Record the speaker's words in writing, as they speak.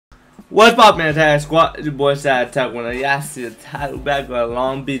What's poppin', Attack Squad? It's your boy SatAttack. When y'all see the title back with a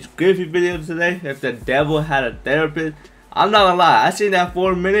Long Beach Griffey video today, if the devil had a therapist, I'm not gonna lie, I seen that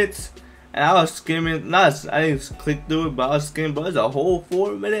 4 minutes and I was skimming. I didn't click through it, but I was skimming. But it's a whole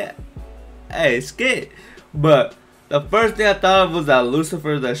 4 minute, skit. But the first thing I thought of was that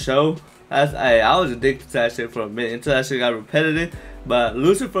Lucifer, the show. I was addicted to that shit for a minute until that shit got repetitive. But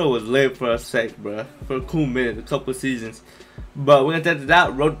Lucifer was lit for a sec, bro. For a cool minute, a couple seasons. But we're gonna take it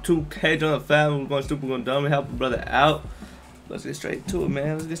out. Road to 2K on the family. We're going stupid, we're going dumb, and help a brother out. Let's get straight to it,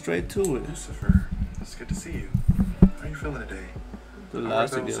 man. Let's get straight to it. Lucifer, it's good to see you. How are you feeling today? How are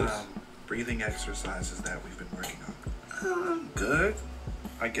those breathing exercises that we've been working on? Good,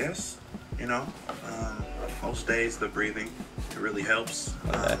 I guess. You know, most days the breathing, it really helps.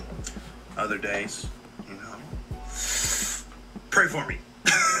 Other days, you know, pray for me.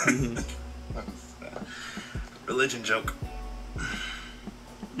 Religion joke.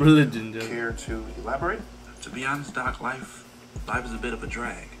 Religion joke. Care to elaborate? To be honest, Doc, life is a bit of a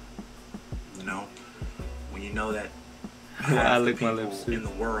drag. You know, when you know that half the people in the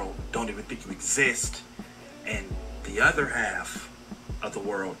world don't even think you exist, and the other half of the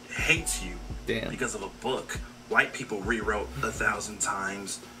world hates you because of a book white people rewrote 1,000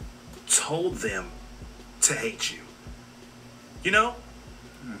 times, told them to hate you. You know?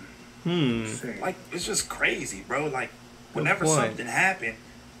 Like, it's just crazy, bro. Like, whenever something happened,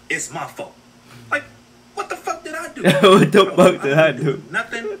 it's my fault. Like, what the fuck did I do? What the fuck did I do?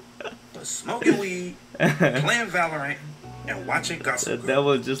 Nothing but smoking weed, playing Valorant, and watching Gossip Girl. That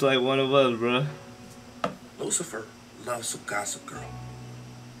was just like one of us, bro. Lucifer loves some Gossip Girl.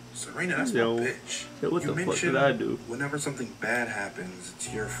 Serena, that's my bitch. What the fuck did I do? Whenever something bad happens,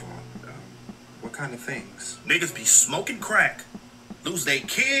 it's your fault. What kind of things? Niggas be smoking crack, lose their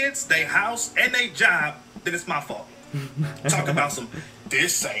kids, their house, and their job, then it's my fault. Talk about some,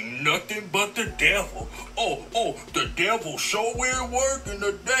 this ain't nothing but the devil. Oh, the devil sure will working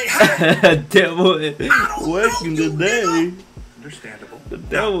today. Devil working today. Understandable. The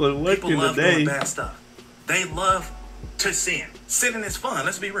devil is working people love today. Doing bad stuff. They love to sin. Sinning is fun,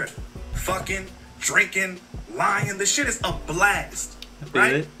 let's be real. Fucking, drinking, lying, this shit is a blast.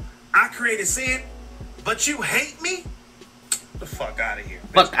 Right? I created sin, but you hate me? The fuck out of here.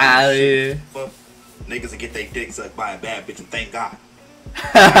 Fuck out of here. Fuck. Niggas that get their dick sucked by a bad bitch and thank God.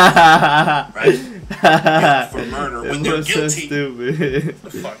 Right? For murder when they're guilty. So stupid.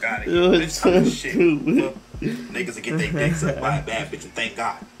 The fuck out of here. This so shit. Niggas that get their dick sucked by a bad bitch and thank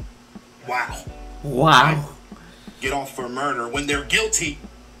God. Wow. Right? Get off for murder when they're guilty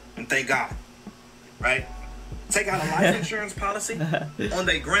and thank God. Right? Take out a life insurance policy on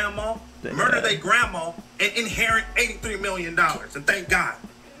their grandma, murder their grandma, and inherit $83 million. And thank God.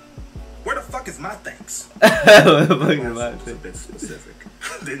 Where the fuck is my thanks? Where the fuck is my thanks? A bit specific.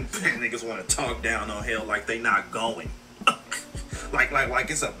 Then niggas want to talk down on hell like they not going. like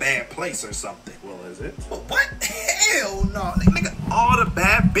it's a bad place or something. Well, is it? Well, what? Hell no. Nigga, all the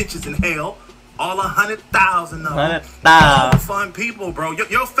bad bitches in hell, all 100,000 of them, all the fun people, bro.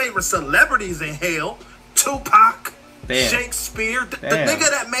 Your favorite celebrities in hell, Tupac, Shakespeare, the nigga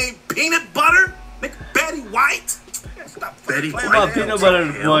that made peanut butter, nigga, Betty White. Betty White. Peanut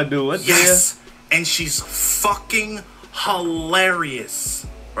butter want to do what? Yes, and she's fucking hilarious,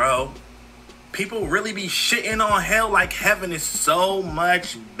 bro. People really be shitting on hell like heaven is so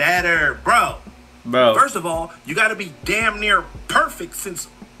much better, bro. First of all, you got to be damn near perfect since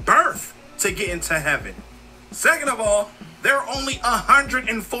birth to get into heaven. Second of all, there are only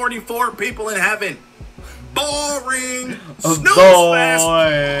 144 people in heaven. Boring. Snooze fest.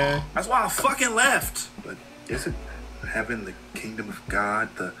 That's why I fucking left. But isn't heaven, the kingdom of God,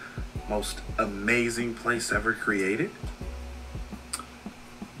 the most amazing place ever created?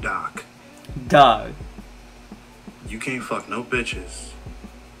 Doc. You can't fuck no bitches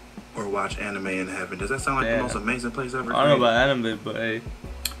or watch anime in heaven. Does that sound like the most amazing place ever created? I don't know about anime, but hey.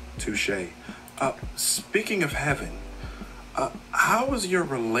 Touche. Speaking of heaven, how is your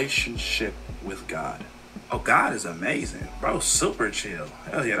relationship with God? Oh, God is amazing. Bro, super chill.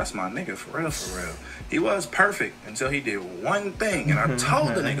 Hell yeah, that's my nigga, for real, for real. He was perfect until he did one thing, and I told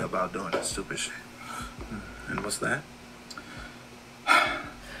the nigga about doing that stupid shit. And what's that?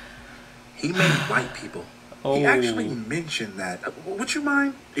 He made white people. He actually mentioned that. Would you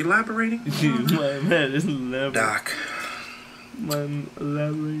mind elaborating? Doc.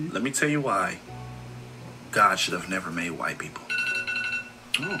 Let me tell you why God should have never made white people.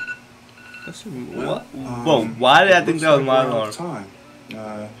 What? Whoa, why did I think that was my alarm?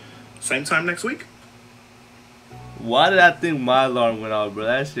 Same time next week? Why did I think my alarm went off, bro?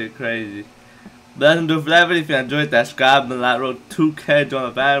 That shit crazy. But that's gonna do it for that video. If you enjoyed that, subscribe and like, bro. 2K join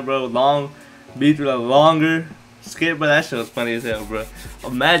the family, bro. Long beat with a longer skit, bro. That shit was funny as hell, bro.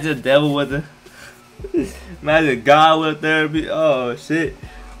 Imagine the devil with the imagine God with therapy. Oh shit.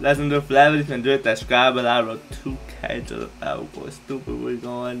 That's gonna do it for that video. If you enjoyed that, subscribe and like, bro. 2K to the family, boy. Stupid, we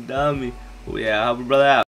going dummy. But yeah, I hope a brother out.